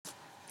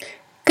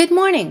Good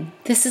morning.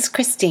 This is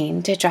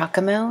Christine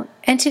DiGiacomo,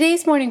 and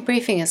today's morning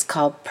briefing is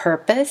called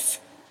Purpose,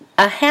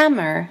 a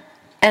Hammer,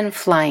 and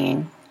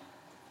Flying.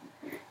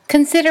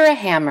 Consider a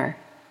hammer.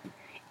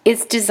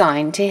 It's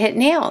designed to hit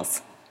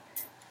nails.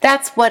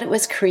 That's what it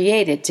was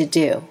created to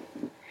do.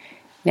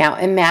 Now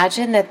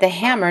imagine that the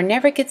hammer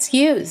never gets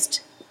used.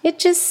 It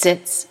just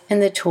sits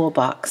in the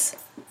toolbox.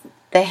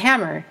 The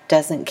hammer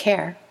doesn't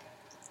care.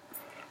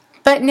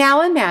 But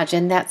now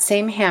imagine that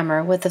same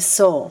hammer with a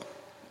soul,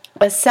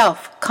 a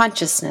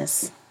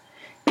self-consciousness.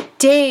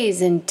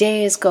 Days and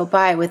days go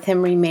by with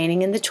him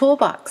remaining in the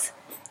toolbox.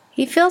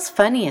 He feels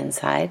funny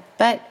inside,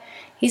 but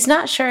he's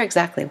not sure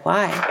exactly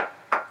why.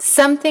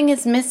 Something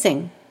is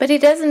missing, but he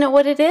doesn't know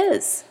what it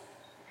is.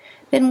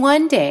 Then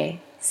one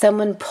day,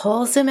 someone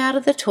pulls him out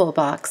of the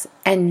toolbox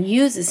and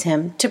uses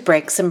him to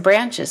break some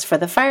branches for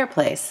the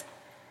fireplace.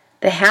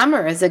 The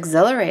hammer is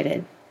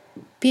exhilarated,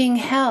 being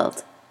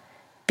held,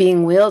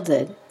 being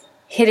wielded,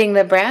 hitting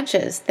the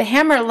branches. The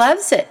hammer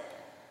loves it.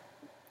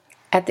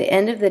 At the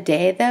end of the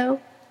day,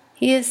 though,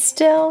 he is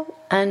still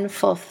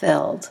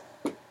unfulfilled.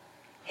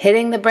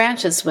 Hitting the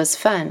branches was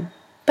fun,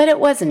 but it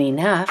wasn't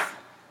enough.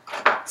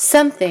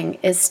 Something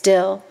is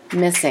still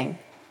missing.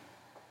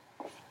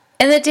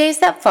 In the days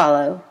that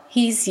follow,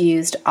 he's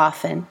used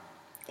often.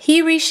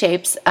 He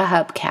reshapes a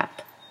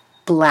hubcap,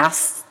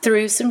 blasts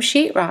through some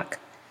sheetrock,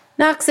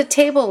 knocks a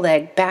table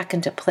leg back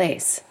into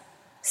place.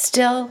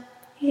 Still,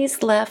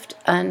 he's left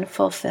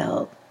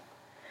unfulfilled.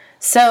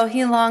 So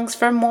he longs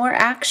for more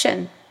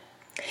action.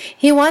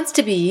 He wants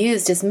to be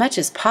used as much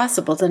as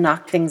possible to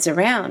knock things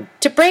around,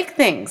 to break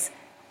things,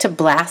 to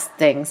blast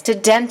things, to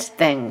dent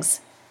things.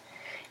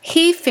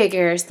 He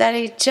figures that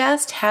he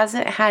just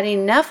hasn't had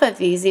enough of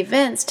these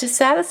events to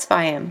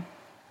satisfy him.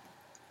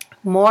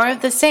 More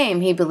of the same,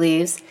 he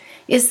believes,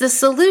 is the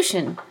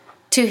solution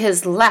to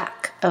his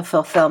lack of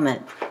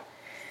fulfillment.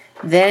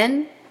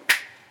 Then,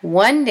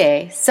 one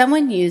day,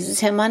 someone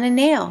uses him on a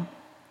nail.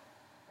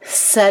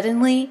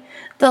 Suddenly,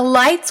 the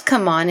lights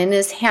come on in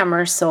his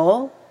hammer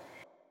soul.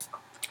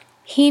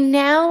 He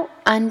now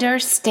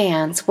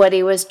understands what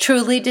he was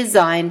truly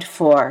designed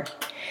for.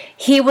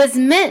 He was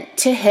meant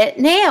to hit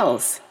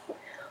nails.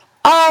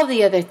 All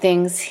the other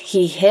things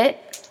he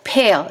hit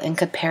pale in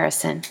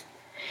comparison.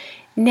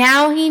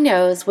 Now he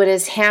knows what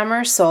his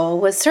hammer soul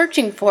was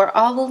searching for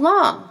all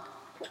along.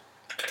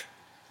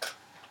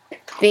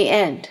 The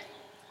end.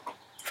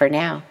 For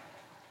now.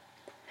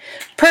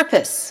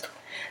 Purpose.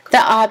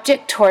 The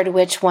object toward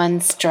which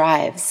one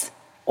strives,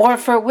 or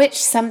for which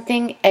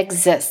something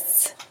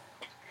exists.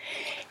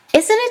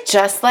 Isn't it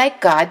just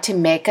like God to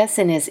make us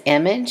in His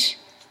image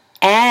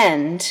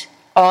and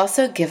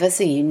also give us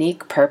a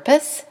unique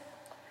purpose?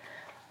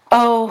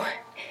 Oh,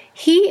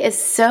 He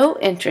is so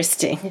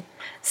interesting,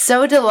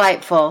 so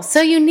delightful,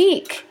 so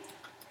unique.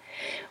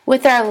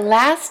 With our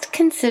last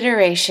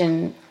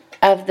consideration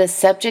of the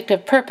subject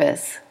of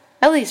purpose,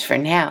 at least for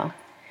now,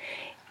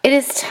 it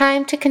is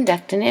time to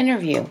conduct an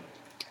interview,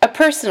 a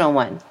personal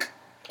one.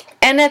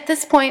 And at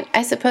this point,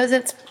 I suppose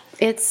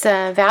it's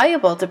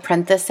valuable to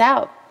print this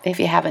out, if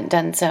you haven't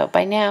done so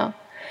by now.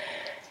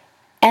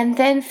 And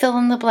then fill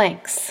in the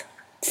blanks,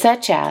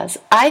 such as,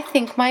 I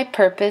think my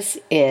purpose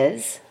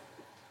is.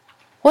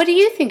 What do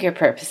you think your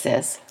purpose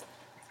is?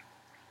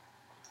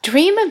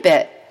 Dream a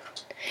bit.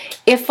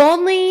 If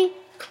only,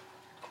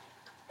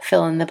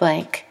 fill in the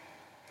blank.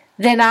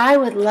 Then I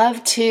would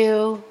love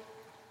to,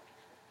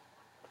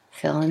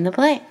 fill in the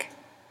blank.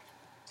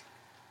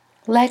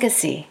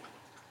 Legacy.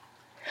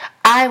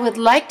 I would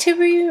like to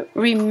be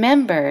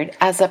remembered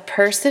as a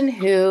person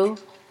who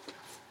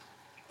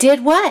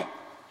did what?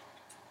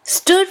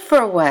 Stood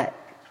for what?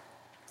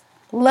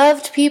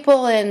 Loved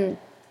people in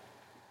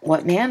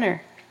what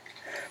manner?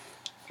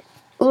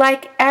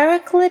 Like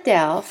Eric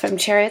Liddell from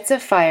Chariots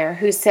of Fire,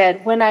 who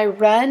said, when I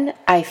run,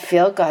 I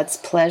feel God's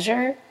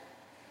pleasure.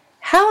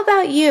 How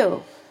about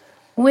you?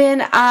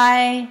 When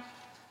I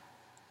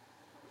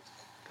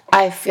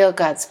feel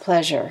God's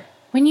pleasure.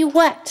 When you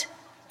what?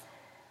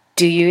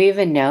 Do you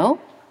even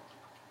know?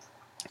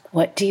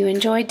 What do you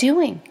enjoy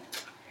doing?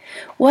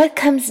 What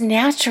comes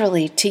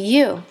naturally to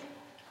you?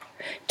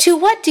 To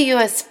what do you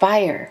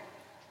aspire?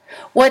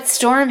 What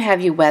storm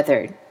have you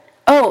weathered?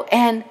 Oh,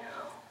 and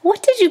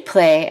what did you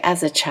play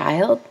as a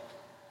child?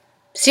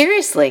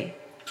 Seriously.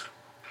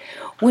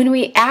 When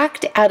we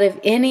act out of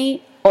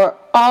any or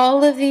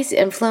all of these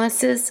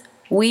influences,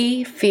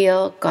 we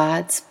feel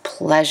God's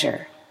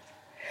pleasure.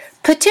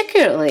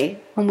 Particularly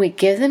when we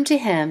give them to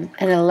Him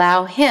and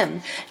allow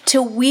Him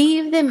to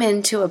weave them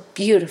into a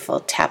beautiful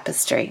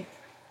tapestry.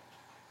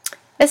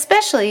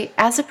 Especially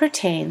as it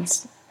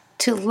pertains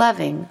to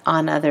loving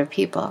on other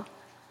people.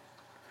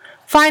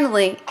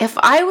 Finally, if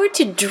I were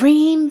to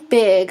dream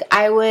big,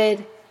 I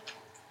would...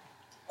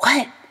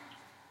 What?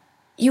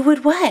 You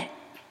would what?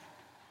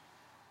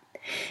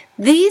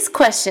 These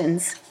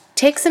questions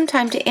take some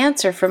time to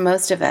answer for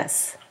most of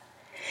us.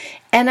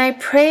 And I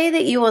pray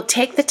that you will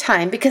take the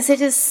time because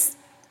it's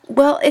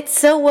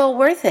so well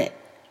worth it.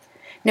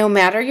 No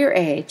matter your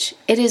age,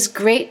 it is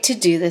great to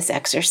do this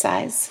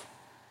exercise.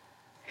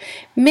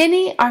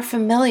 Many are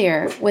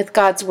familiar with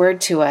God's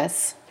word to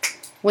us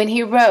when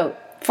He wrote,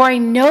 "For I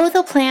know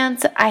the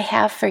plans I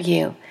have for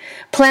you,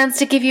 plans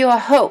to give you a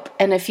hope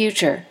and a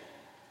future."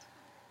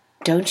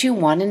 Don't you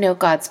want to know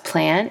God's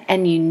plan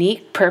and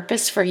unique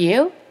purpose for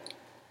you?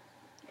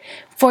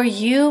 For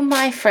you,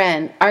 my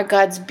friend, are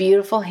God's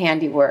beautiful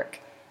handiwork,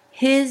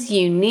 His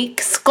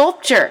unique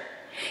sculpture,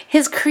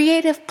 His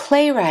creative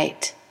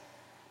playwright,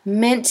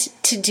 meant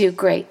to do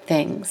great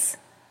things,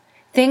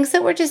 things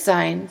that were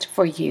designed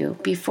for you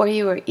before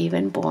you were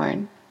even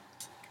born.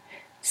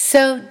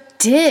 So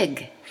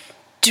dig,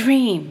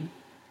 dream,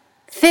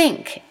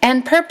 think,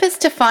 and purpose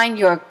to find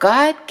your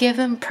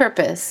God-given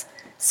purpose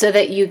so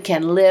that you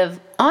can live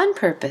on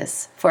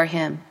purpose for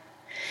Him.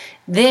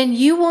 Then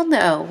you will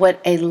know what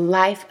a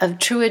life of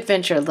true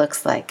adventure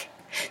looks like.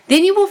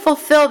 Then you will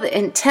fulfill the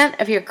intent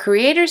of your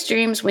Creator's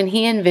dreams when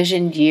He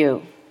envisioned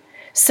you.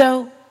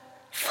 So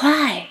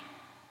fly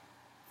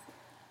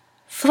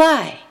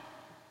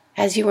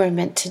as you were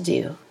meant to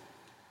do.